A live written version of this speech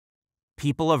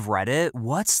People of Reddit,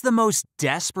 what's the most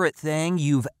desperate thing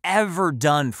you've ever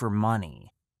done for money?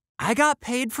 I got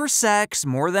paid for sex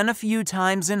more than a few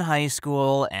times in high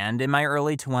school and in my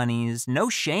early 20s. No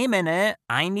shame in it.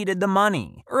 I needed the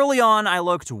money. Early on, I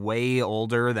looked way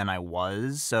older than I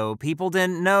was, so people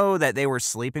didn't know that they were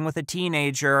sleeping with a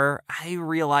teenager. I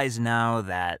realize now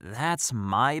that that's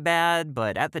my bad,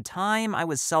 but at the time, I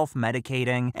was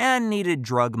self-medicating and needed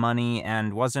drug money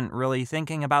and wasn't really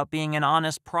thinking about being an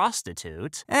honest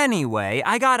prostitute. Anyway,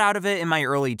 I got out of it in my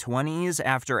early 20s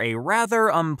after a rather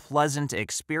unpleasant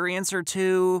experience or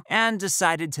two and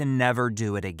decided to never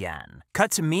do it again.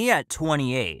 Cut to me at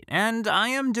 28, and I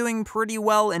am doing pretty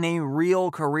well in a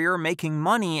real career making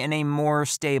money in a more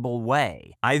stable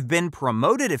way. I've been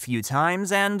promoted a few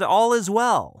times and all is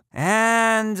well.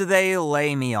 And they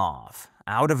lay me off,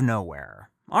 out of nowhere.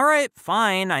 Alright,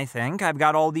 fine, I think. I've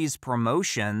got all these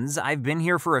promotions. I've been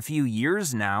here for a few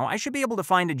years now. I should be able to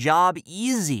find a job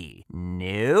easy.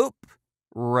 Nope.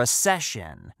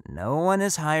 Recession. No one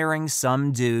is hiring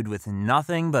some dude with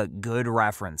nothing but good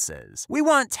references. We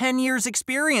want 10 years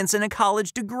experience and a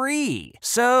college degree.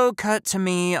 So cut to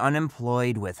me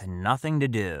unemployed with nothing to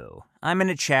do. I'm in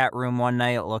a chat room one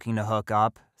night looking to hook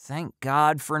up. Thank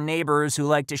God for neighbors who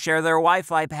like to share their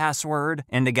Wi-Fi password.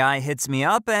 And a guy hits me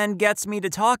up and gets me to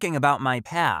talking about my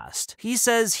past. He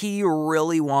says he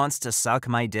really wants to suck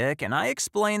my dick, and I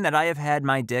explain that I have had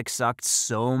my dick sucked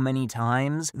so many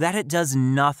times that it does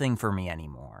nothing for me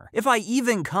anymore. If I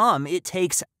even come, it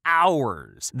takes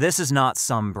hours. This is not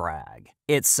some brag.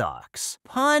 It sucks.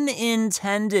 Pun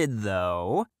intended,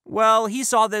 though. Well, he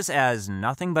saw this as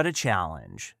nothing but a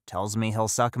challenge. Tells me he'll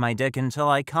suck my dick until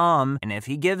I come, and if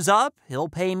he gives up, he'll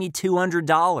pay me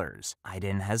 $200. I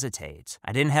didn't hesitate.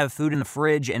 I didn't have food in the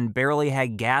fridge and barely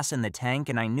had gas in the tank,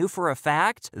 and I knew for a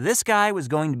fact this guy was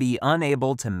going to be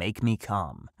unable to make me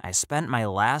come. I spent my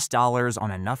last dollars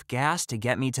on enough gas to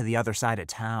get me to the other side of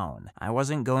town. I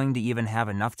wasn't going to even have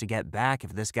enough to get back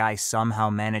if this guy somehow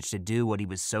managed to do what he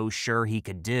was so sure he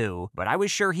could do, but I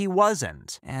was sure he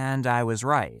wasn't, and I was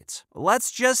right.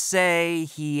 Let's just say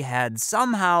he had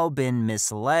somehow been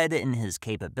misled in his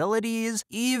capabilities,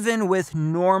 even with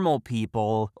normal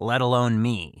people, let alone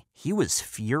me. He was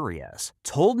furious.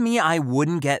 Told me I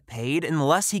wouldn't get paid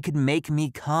unless he could make me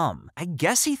come. I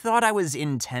guess he thought I was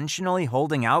intentionally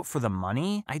holding out for the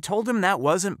money. I told him that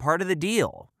wasn't part of the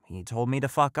deal. He told me to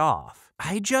fuck off.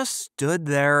 I just stood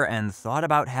there and thought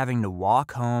about having to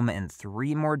walk home and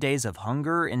 3 more days of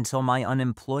hunger until my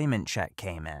unemployment check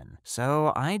came in.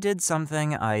 So I did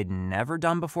something I'd never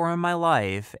done before in my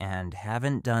life and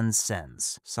haven't done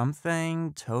since.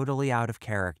 Something totally out of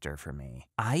character for me.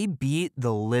 I beat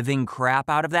the living crap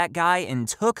out of that guy and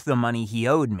took the money he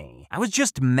owed me. I was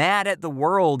just mad at the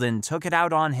world and took it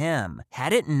out on him.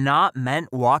 Had it not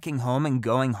meant walking home and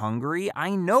going hungry,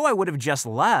 I know I would have just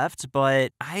left,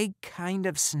 but I kind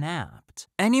of snapped.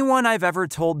 Anyone I've ever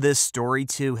told this story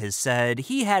to has said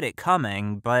he had it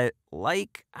coming, but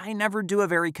I never do a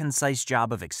very concise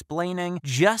job of explaining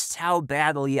just how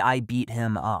badly I beat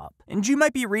him up. And you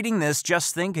might be reading this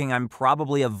just thinking I'm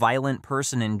probably a violent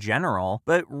person in general,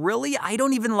 but really, I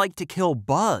don't even like to kill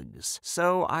bugs.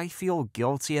 So I feel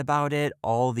guilty about it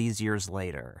all these years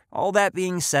later. All that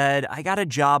being said, I got a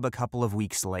job a couple of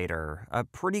weeks later. A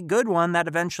pretty good one that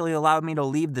eventually allowed me to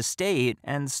leave the state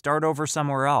and start over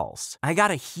somewhere else. I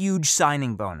got a huge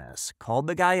signing bonus, called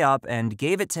the guy up, and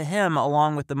gave it to him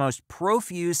along with the most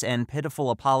profuse and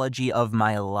pitiful apology of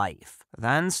my life.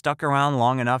 Then stuck around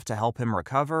long enough to help him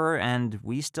recover, and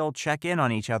we still check in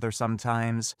on each other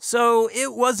sometimes. So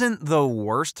it wasn't the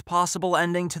worst possible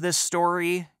ending to this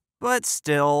story, but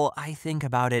still, I think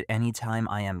about it anytime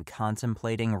I am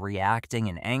contemplating reacting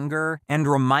in anger, and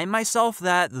remind myself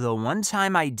that the one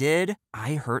time I did,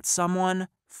 I hurt someone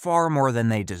far more than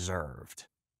they deserved.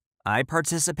 I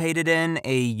participated in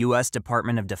a US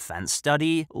Department of Defense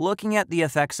study looking at the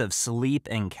effects of sleep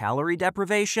and calorie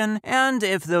deprivation, and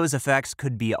if those effects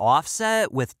could be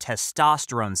offset with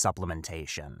testosterone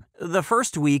supplementation. The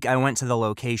first week, I went to the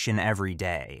location every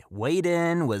day, weighed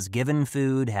in, was given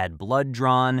food, had blood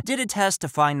drawn, did a test to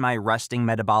find my resting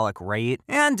metabolic rate,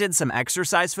 and did some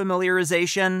exercise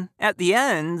familiarization. At the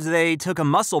end, they took a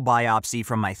muscle biopsy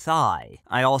from my thigh.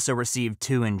 I also received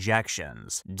 2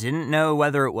 injections. Didn't know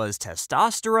whether it was was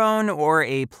testosterone or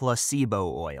a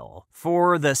placebo oil.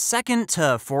 For the 2nd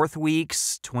to 4th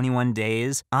weeks, 21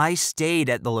 days, I stayed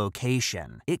at the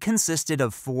location. It consisted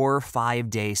of 4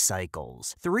 5-day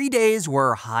cycles. 3 days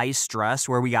were high stress,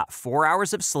 where we got 4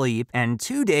 hours of sleep, and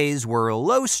 2 days were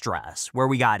low stress, where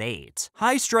we got 8.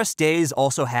 High stress days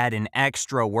also had an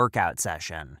extra workout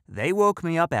session. They woke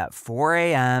me up at 4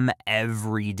 a.m.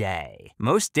 every day.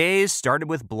 Most days started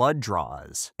with blood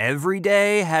draws. Every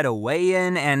day had a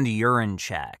weigh-in and urine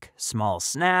check, small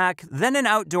snack, then an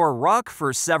outdoor ruck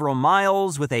for several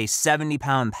miles with a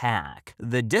 70-pound pack.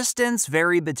 The distance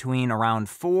varied between around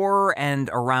 4 and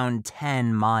around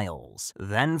 10 miles.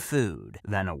 Then food.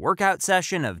 Then a workout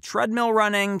session of treadmill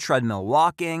running, treadmill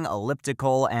walking,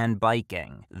 elliptical, and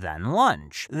biking. Then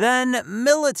lunch. Then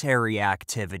military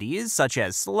activities such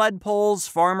as sled pulls,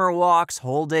 farmer walks,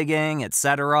 hole digging,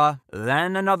 etc.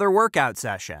 Then another workout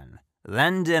session.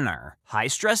 Then dinner.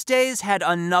 High-stress days had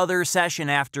another session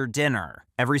after dinner.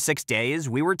 Every 6 days,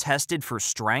 we were tested for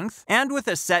strength and with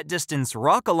a set distance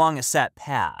ruck along a set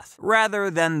path,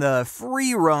 rather than the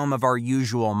free roam of our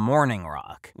usual morning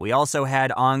ruck. We also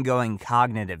had ongoing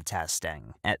cognitive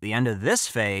testing. At the end of this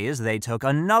phase, they took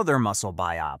another muscle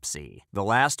biopsy. The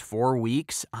last 4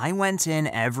 weeks, I went in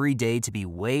every day to be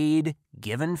weighed,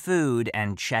 given food,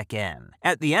 and check in.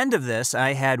 At the end of this,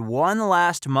 I had one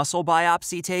last muscle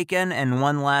biopsy taken and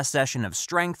one last session of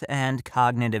strength and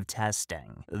cognitive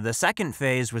testing. The second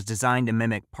phase was designed to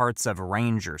mimic parts of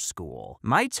Ranger School.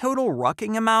 My total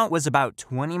rucking amount was about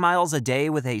 20 miles a day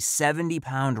with a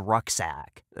 70-pound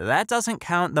rucksack. That doesn't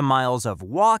count the miles of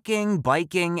walking,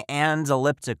 biking, and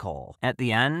elliptical. At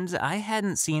the end, I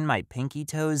hadn't seen my pinky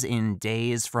toes in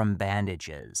days from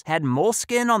bandages. Had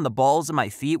moleskin on the balls of my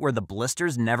feet where the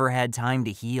blisters never had time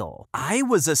to heal. I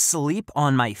was asleep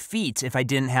on my feet if I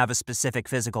didn't have a specific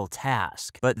physical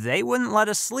task, but they wouldn't let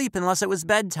us sleep unless it was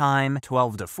bedtime,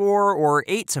 12 to 4 or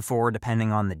 8 to 4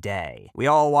 depending on the day. We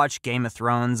all watched Game of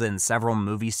Thrones and several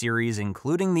movie series,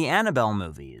 including the Annabelle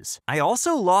movies. I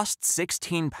also lost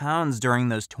 16 pounds during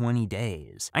those 20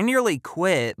 days. I nearly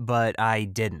quit, but I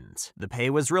didn't. The pay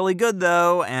was really good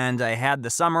though, and I had the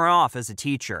summer off as a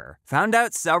teacher. Found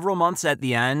out several months at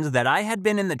the end that I had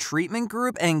been in the treatment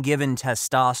group and given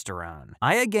testosterone.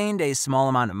 I had gained a small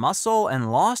amount of muscle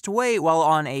and lost weight while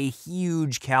on a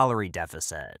huge calorie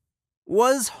deficit.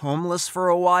 Was homeless for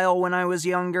a while when I was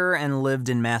younger and lived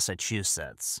in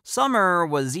Massachusetts. Summer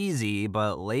was easy,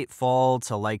 but late fall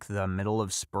to like the middle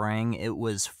of spring, it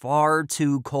was far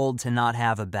too cold to not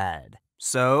have a bed.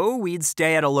 So we'd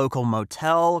stay at a local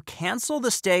motel, cancel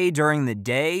the stay during the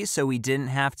day so we didn't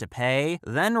have to pay,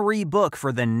 then rebook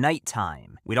for the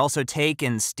nighttime. We'd also take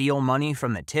and steal money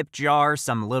from the tip jar.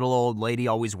 Some little old lady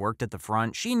always worked at the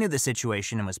front. She knew the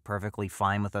situation and was perfectly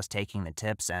fine with us taking the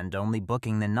tips and only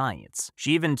booking the nights.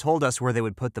 She even told us where they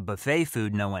would put the buffet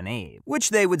food no one ate, which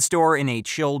they would store in a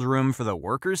chilled room for the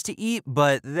workers to eat,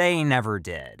 but they never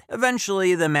did.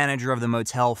 Eventually, the manager of the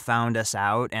motel found us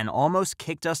out and almost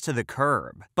kicked us to the curb.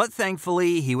 But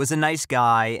thankfully, he was a nice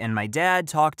guy, and my dad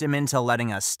talked him into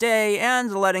letting us stay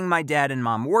and letting my dad and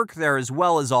mom work there, as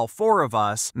well as all 4 of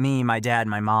us, me, my dad,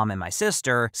 my mom, and my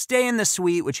sister, stay in the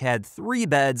suite, which had 3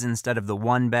 beds instead of the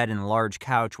 1 bed and large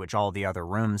couch which all the other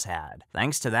rooms had.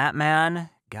 Thanks to that man,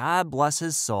 God bless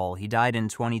his soul, he died in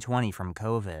 2020 from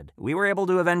COVID. We were able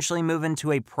to eventually move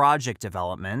into a project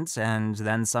development, and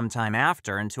then sometime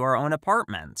after into our own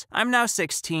apartment. I'm now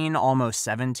 16, almost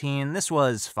 17. This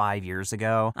was 5 years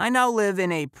ago. I now live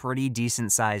in a pretty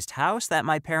decent-sized house that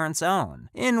my parents own,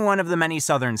 in one of the many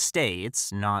southern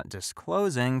states, not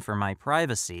disclosing for my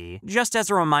privacy. Just as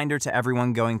a reminder to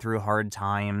everyone going through hard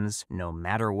times, no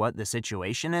matter what the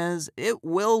situation is, it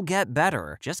will get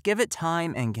better. Just give it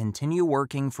time and continue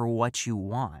working for what you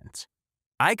want.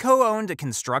 I co-owned a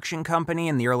construction company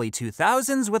in the early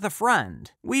 2000s with a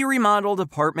friend. We remodeled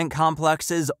apartment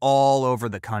complexes all over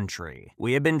the country.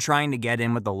 We had been trying to get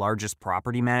in with the largest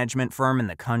property management firm in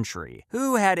the country,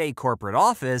 who had a corporate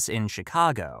office in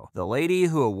Chicago. The lady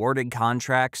who awarded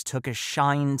contracts took a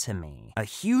shine to me. A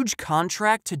huge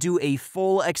contract to do a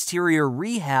full exterior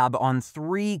rehab on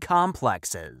 3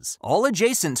 complexes, all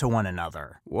adjacent to one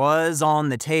another, was on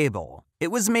the table. It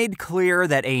was made clear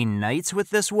that a night with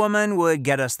this woman would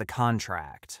get us the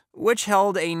contract. which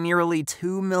held a nearly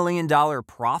 $2 million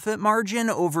profit margin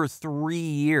over 3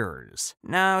 years.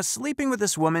 Now, sleeping with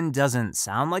this woman doesn't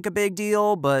sound like a big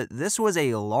deal, but this was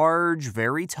a large,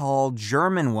 very tall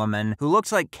German woman who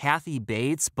looked like Kathy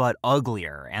Bates but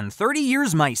uglier, and 30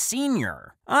 years my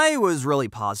senior. I was really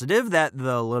positive that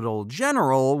the little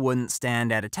general wouldn't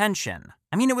stand at attention.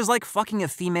 I mean, it was like fucking a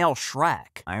female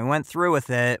Shrek. I went through with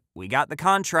it, we got the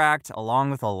contract, along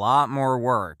with a lot more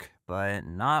work, but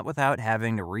not without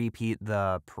having to repeat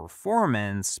the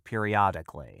performance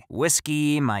periodically.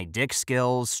 Whiskey, my dick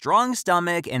skills, strong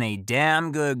stomach, and a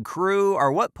damn good crew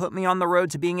are what put me on the road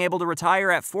to being able to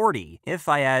retire at 40, if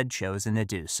I had chosen to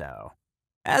do so.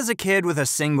 As a kid with a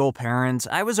single parent,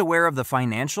 I was aware of the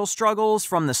financial struggles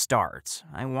from the start.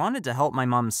 I wanted to help my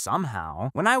mom somehow.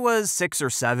 When I was 6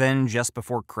 or 7, just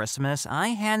before Christmas, I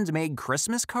handmade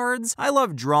Christmas cards. I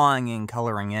loved drawing and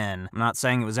coloring in. I'm not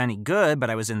saying it was any good, but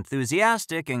I was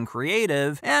enthusiastic and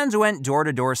creative, and went door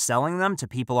to door selling them to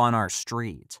people on our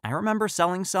street. I remember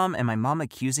selling some and my mom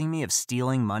accusing me of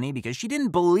stealing money because she didn't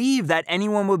believe that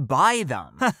anyone would buy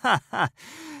them.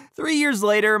 3 years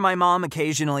later, my mom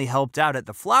occasionally helped out at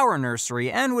the flower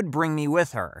nursery and would bring me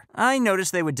with her. I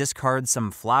noticed they would discard some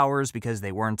flowers because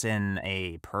they weren't in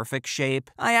a perfect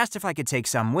shape. I asked if I could take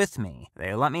some with me.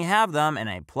 They let me have them, and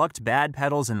I plucked bad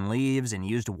petals and leaves and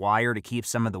used wire to keep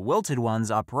some of the wilted ones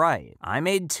upright. I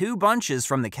made 2 bunches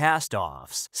from the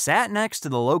cast-offs, sat next to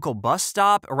the local bus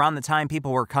stop around the time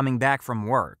people were coming back from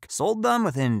work, sold them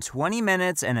within 20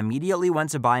 minutes, and immediately went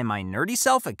to buy my nerdy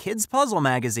self a kid's puzzle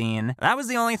magazine. That was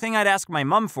the only thing I'd ask my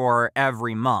mom for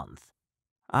every month.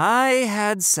 I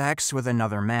had sex with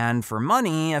another man for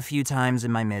money a few times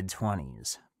in my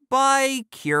mid-20s. Bi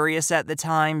curious at the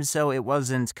time, so it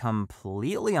wasn't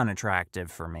completely unattractive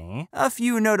for me. A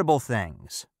few notable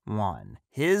things. 1.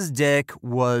 His dick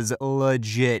was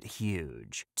legit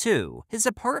huge. 2. His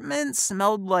apartment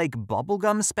smelled like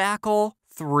bubblegum spackle.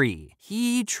 3.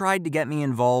 He tried to get me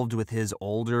involved with his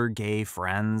older gay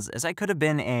friends, as I could have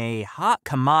been a hot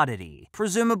commodity,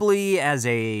 presumably as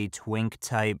a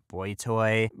twink-type boy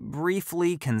toy.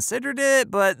 Briefly considered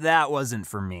it, but that wasn't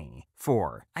for me.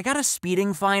 4. I got a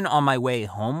speeding fine on my way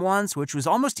home once, which was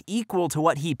almost equal to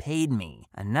what he paid me.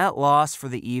 A net loss for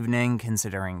the evening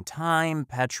considering time,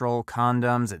 petrol,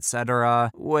 condoms,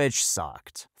 etc., which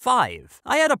sucked. 5.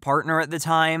 I had a partner at the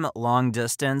time, long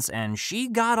distance, and she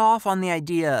got off on the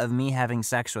idea of me having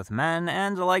sex with men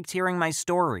and liked hearing my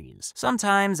stories.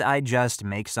 Sometimes I just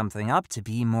make something up to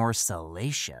be more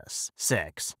salacious.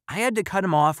 6. I had to cut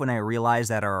him off when I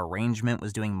realized that our arrangement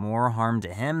was doing more harm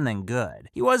to him than good.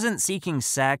 He wasn't seeking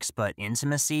sex, but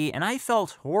intimacy, and I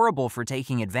felt horrible for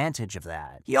taking advantage of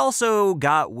that. He also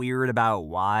got weird about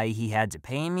why he had to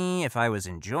pay me, if I was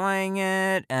enjoying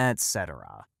it,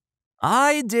 etc.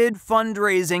 I did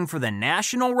fundraising for the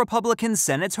National Republican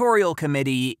Senatorial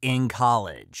Committee in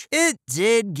college. It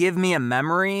did give me a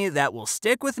memory that will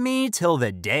stick with me till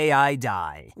the day I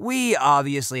die. We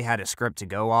obviously had a script to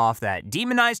go off that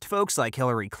demonized folks like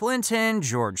Hillary Clinton,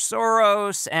 George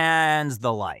Soros, and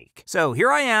the like. So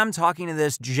here I am talking to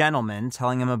this gentleman,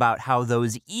 telling him about how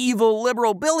those evil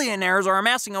liberal billionaires are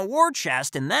amassing a war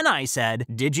chest, and then I said,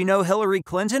 "Did you know Hillary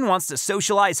Clinton wants to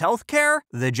socialize healthcare?"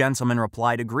 The gentleman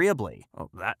replied agreeably. Oh,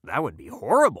 that would be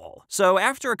horrible. So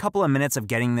after a couple of minutes of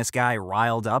getting this guy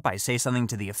riled up, I say something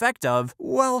to the effect of,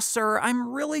 "Well, sir, I'm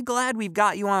really glad we've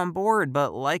got you on board,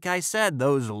 but like I said,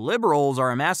 those liberals are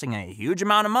amassing a huge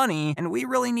amount of money, and we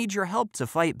really need your help to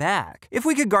fight back. If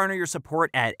we could garner your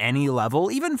support at any level,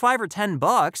 even $5 or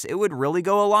 $10, it would really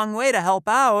go a long way to help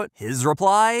out." His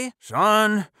reply,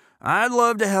 "Son, I'd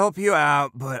love to help you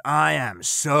out, but I am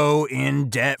so in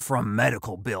debt from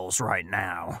medical bills right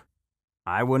now."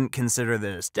 I wouldn't consider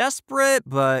this desperate,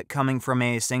 but coming from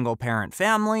a single-parent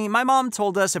family, my mom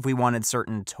told us if we wanted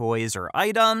certain toys or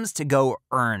items to go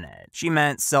earn it. She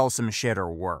meant sell some shit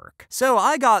or work. So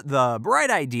I got the bright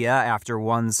idea after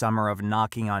one summer of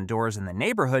knocking on doors in the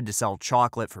neighborhood to sell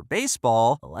chocolate for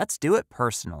baseball, let's do it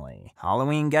personally.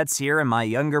 Halloween gets here and my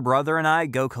younger brother and I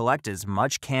go collect as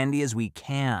much candy as we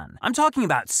can. I'm talking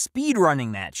about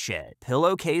speedrunning that shit.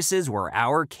 Pillowcases were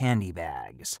our candy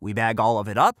bags. We bag all of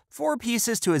it up, 4 pieces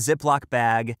to a Ziploc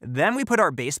bag, then we put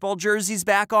our baseball jerseys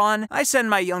back on. I send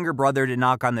my younger brother to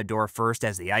knock on the door first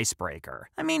as the icebreaker.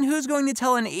 I mean, who's going to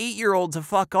tell an 8-year-old to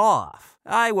fuck off?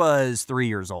 I was 3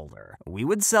 years older. We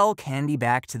would sell candy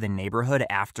back to the neighborhood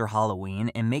after Halloween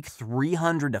and make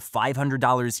 $300 to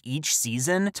 $500 each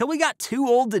season till we got too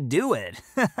old to do it.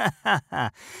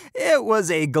 It was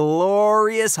a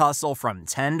glorious hustle from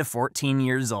 10 to 14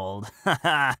 years old.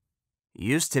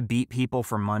 Used to beat people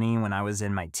for money when I was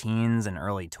in my teens and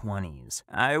early 20s.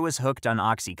 I was hooked on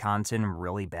OxyContin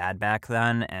really bad back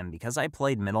then, and because I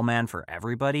played middleman for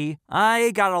everybody, I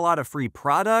got a lot of free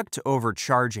product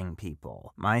overcharging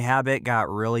people. My habit got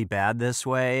really bad this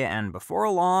way, and before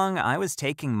long, I was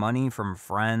taking money from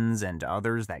friends and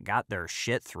others that got their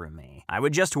shit through me. I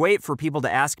would just wait for people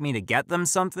to ask me to get them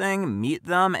something, meet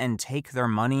them, and take their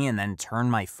money and then turn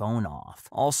my phone off.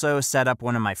 Also set up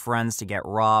one of my friends to get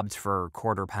robbed for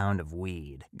 $1/4 pound of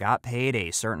weed. Got paid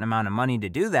a certain amount of money to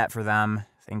do that for them.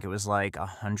 I think it was like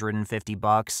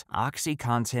 $150.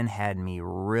 OxyContin had me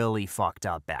really fucked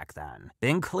up back then.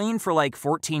 Been clean for like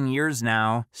 14 years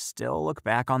now. Still look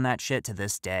back on that shit to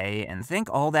this day and think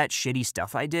all that shitty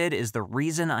stuff I did is the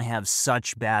reason I have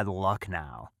such bad luck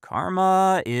now.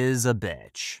 Karma is a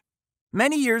bitch.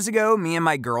 Many years ago, me and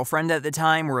my girlfriend at the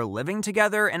time were living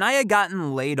together, and I had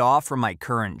gotten laid off from my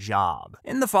current job.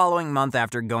 In the following month,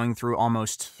 after going through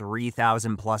almost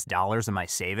 $3,000+ of my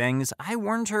savings, I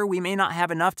warned her we may not have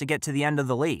enough to get to the end of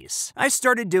the lease. I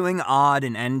started doing odd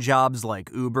and end jobs like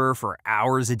Uber for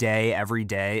hours a day every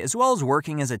day, as well as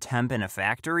working as a temp in a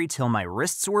factory till my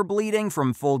wrists were bleeding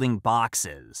from folding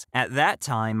boxes. At that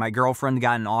time, my girlfriend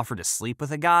got an offer to sleep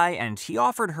with a guy, and he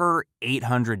offered her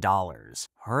 $800.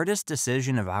 Hardest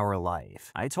decision of our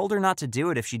life. I told her not to do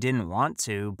it if she didn't want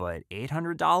to, but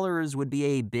 $800 would be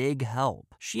a big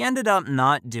help. She ended up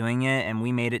not doing it, and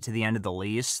we made it to the end of the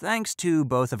lease thanks to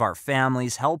both of our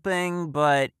families helping,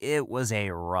 but it was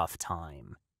a rough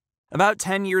time. About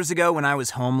 10 years ago when I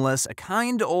was homeless, a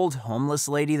kind old homeless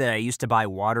lady that I used to buy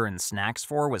water and snacks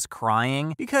for was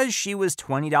crying because she was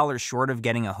 $20 short of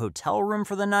getting a hotel room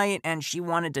for the night and she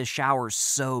wanted to shower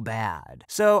so bad.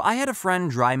 So I had a friend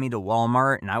drive me to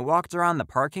Walmart and I walked around the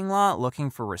parking lot looking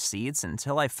for receipts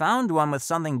until I found one with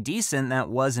something decent that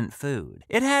wasn't food.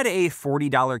 It had a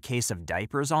 $40 case of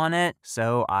diapers on it,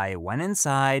 so I went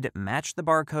inside, matched the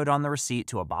barcode on the receipt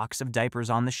to a box of diapers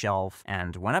on the shelf,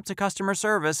 and went up to customer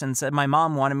service and said my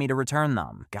mom wanted me to return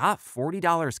them. Got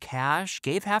 $40 cash,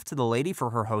 gave half to the lady for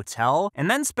her hotel, and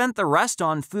then spent the rest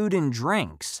on food and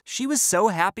drinks. She was so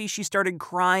happy she started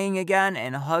crying again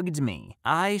and hugged me.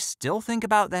 I still think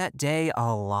about that day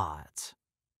a lot.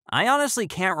 I honestly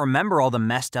can't remember all the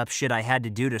messed up shit I had to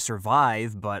do to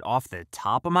survive, but off the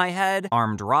top of my head,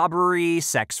 armed robbery,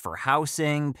 sex for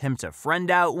housing, pimped a friend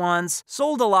out once,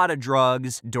 sold a lot of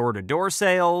drugs, door-to-door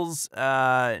sales,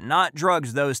 not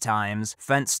drugs those times,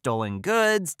 fenced stolen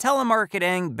goods,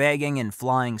 telemarketing, begging and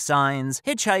flying signs,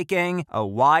 hitchhiking, a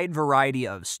wide variety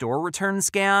of store return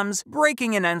scams,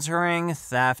 breaking and entering,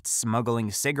 theft,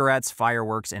 smuggling cigarettes,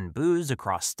 fireworks, and booze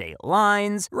across state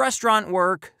lines, restaurant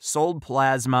work, sold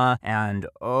plasma, and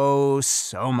oh,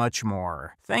 so much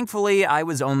more. Thankfully, I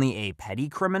was only a petty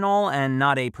criminal and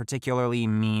not a particularly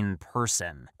mean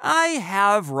person. I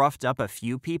have roughed up a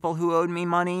few people who owed me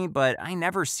money, but I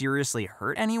never seriously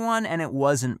hurt anyone and it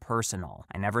wasn't personal.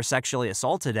 I never sexually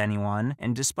assaulted anyone,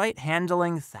 and despite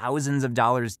handling thousands of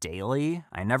dollars daily,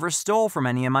 I never stole from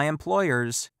any of my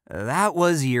employers. That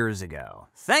was years ago.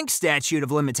 Thanks, statute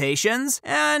of limitations,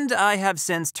 and I have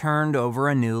since turned over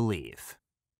a new leaf.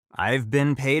 I've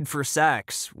been paid for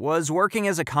sex, was working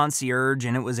as a concierge,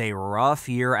 and it was a rough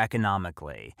year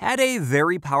economically. Had a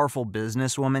very powerful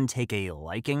businesswoman take a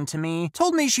liking to me,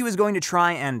 told me she was going to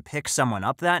try and pick someone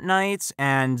up that night,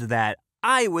 and that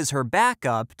I was her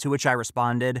backup, to which I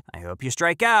responded, "I hope you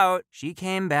strike out." She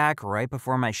came back right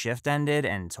before my shift ended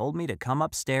and told me to come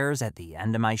upstairs at the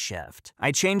end of my shift.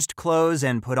 I changed clothes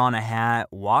and put on a hat,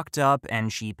 walked up,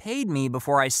 and she paid me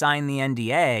before I signed the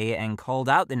NDA and called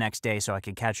out the next day so I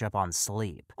could catch up on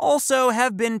sleep. Also,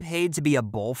 have been paid to be a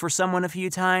bull for someone a few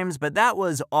times, but that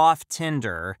was off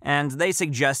Tinder, and they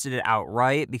suggested it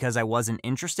outright because I wasn't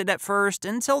interested at first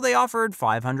until they offered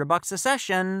 $500 a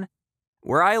session.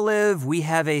 Where I live, we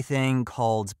have a thing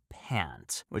called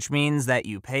PANT, which means that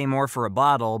you pay more for a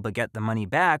bottle but get the money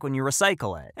back when you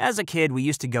recycle it. As a kid, we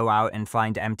used to go out and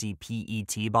find empty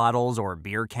PET bottles or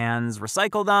beer cans,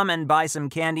 recycle them, and buy some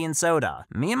candy and soda.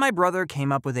 Me and my brother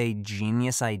came up with a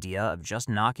genius idea of just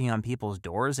knocking on people's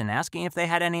doors and asking if they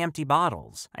had any empty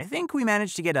bottles. I think we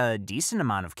managed to get a decent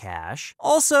amount of cash.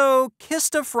 Also,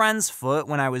 kissed a friend's foot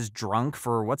when I was drunk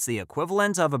for what's the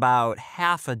equivalent of about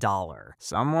 $50.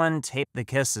 Someone taped the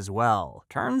kiss as well.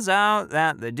 Turns out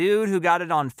that the dude who got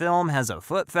it on film has a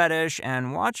foot fetish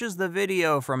and watches the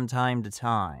video from time to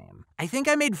time. I think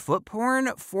I made foot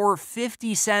porn for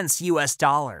 50 cents US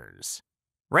dollars.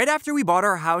 Right after we bought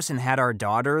our house and had our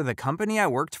daughter, the company I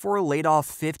worked for laid off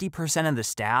 50% of the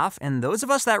staff, and those of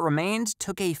us that remained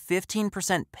took a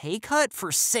 15% pay cut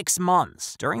for 6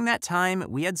 months. During that time,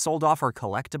 we had sold off our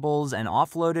collectibles and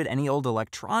offloaded any old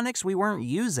electronics we weren't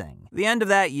using. The end of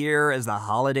that year, as the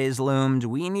holidays loomed,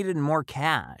 we needed more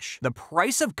cash. The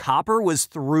price of copper was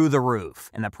through the roof,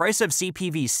 and the price of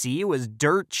CPVC was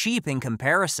dirt cheap in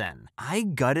comparison. I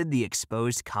gutted the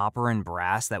exposed copper and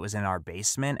brass that was in our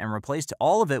basement and replaced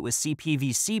all of it with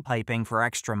CPVC piping for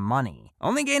extra money.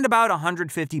 Only gained about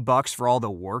 $150 for all the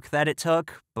work that it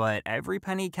took, but every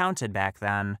penny counted back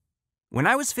then. When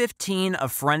I was 15, a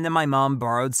friend and my mom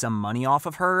borrowed some money off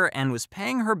of her and was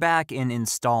paying her back in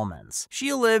installments.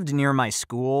 She lived near my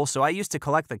school, so I used to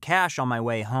collect the cash on my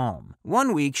way home.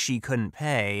 One week she couldn't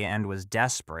pay and was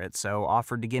desperate, so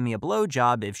offered to give me a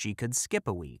blowjob if she could skip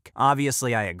a week.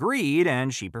 Obviously I agreed,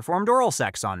 and she performed oral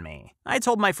sex on me. I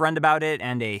told my friend about it,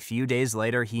 and a few days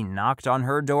later he knocked on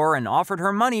her door and offered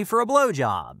her money for a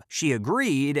blowjob. She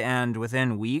agreed, and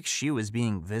within weeks she was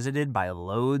being visited by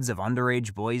loads of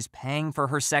underage boys paying for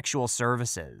her sexual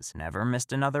services. Never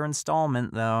missed another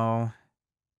installment, though.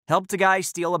 Helped a guy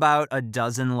steal about a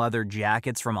dozen leather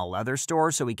jackets from a leather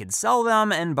store so he could sell them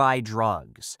and buy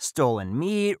drugs. Stolen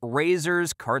meat,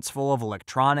 razors, carts full of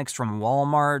electronics from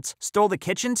Walmart. Stole the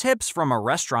kitchen tips from a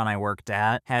restaurant I worked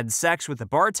at. Had sex with the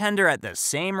bartender at the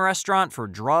same restaurant for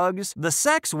drugs. The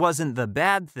sex wasn't the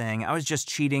bad thing, I was just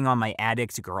cheating on my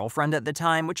addict girlfriend at the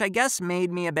time, which I guess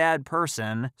made me a bad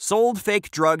person. Sold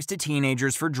fake drugs to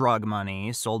teenagers for drug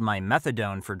money. Sold my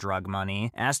methadone for drug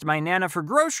money. Asked my nana for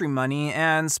grocery money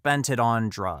and spent it on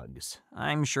drugs.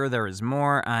 I'm sure there is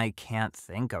more I can't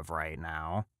think of right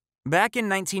now. Back in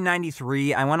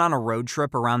 1993, I went on a road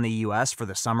trip around the US for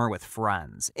the summer with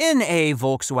friends. In a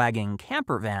Volkswagen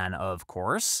camper van, of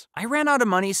course. I ran out of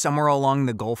money somewhere along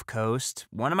the Gulf Coast.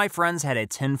 One of my friends had a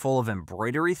tin full of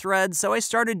embroidery thread, so I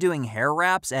started doing hair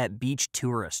wraps at beach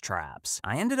tourist traps.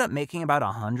 I ended up making about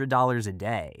 $100 a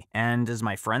day, and as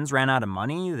my friends ran out of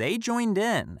money, they joined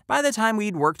in. By the time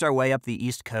we'd worked our way up the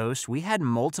East Coast, we had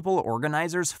multiple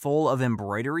organizers full of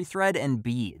embroidery thread and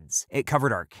beads. It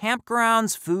covered our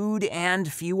campgrounds, food, and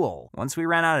fuel. Once we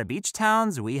ran out of beach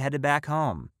towns, we headed back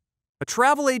home. A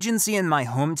travel agency in my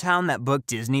hometown that booked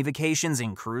Disney vacations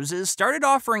and cruises started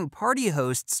offering party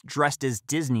hosts dressed as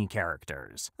Disney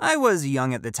characters. I was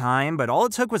young at the time, but all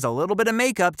it took was a little bit of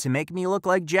makeup to make me look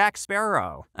like Jack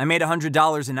Sparrow. I made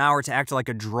 $100 an hour to act like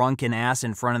a drunken ass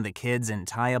in front of the kids and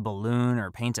tie a balloon or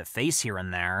paint a face here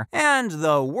and there. And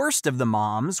the worst of the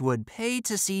moms would pay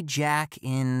to see Jack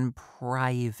in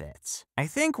private. I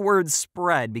think word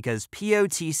spread because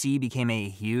POTC became a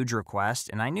huge request,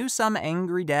 and I knew some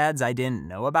angry dads I didn't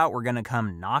know about were gonna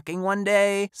come knocking one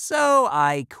day, so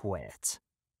I quit.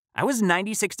 I was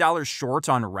 $96 short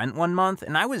on rent one month,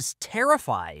 and I was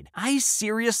terrified. I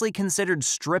seriously considered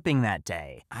stripping that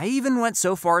day. I even went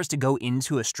so far as to go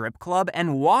into a strip club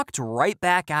and walked right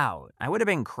back out. I would have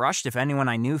been crushed if anyone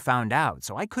I knew found out,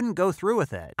 so I couldn't go through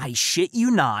with it. I shit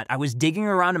you not, I was digging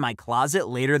around in my closet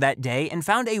later that day and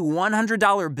found a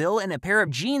 $100 bill and a pair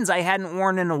of jeans I hadn't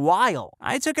worn in a while.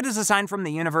 I took it as a sign from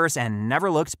the universe and never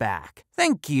looked back.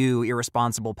 Thank you,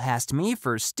 irresponsible past me,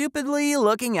 for stupidly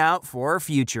looking out for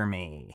future me.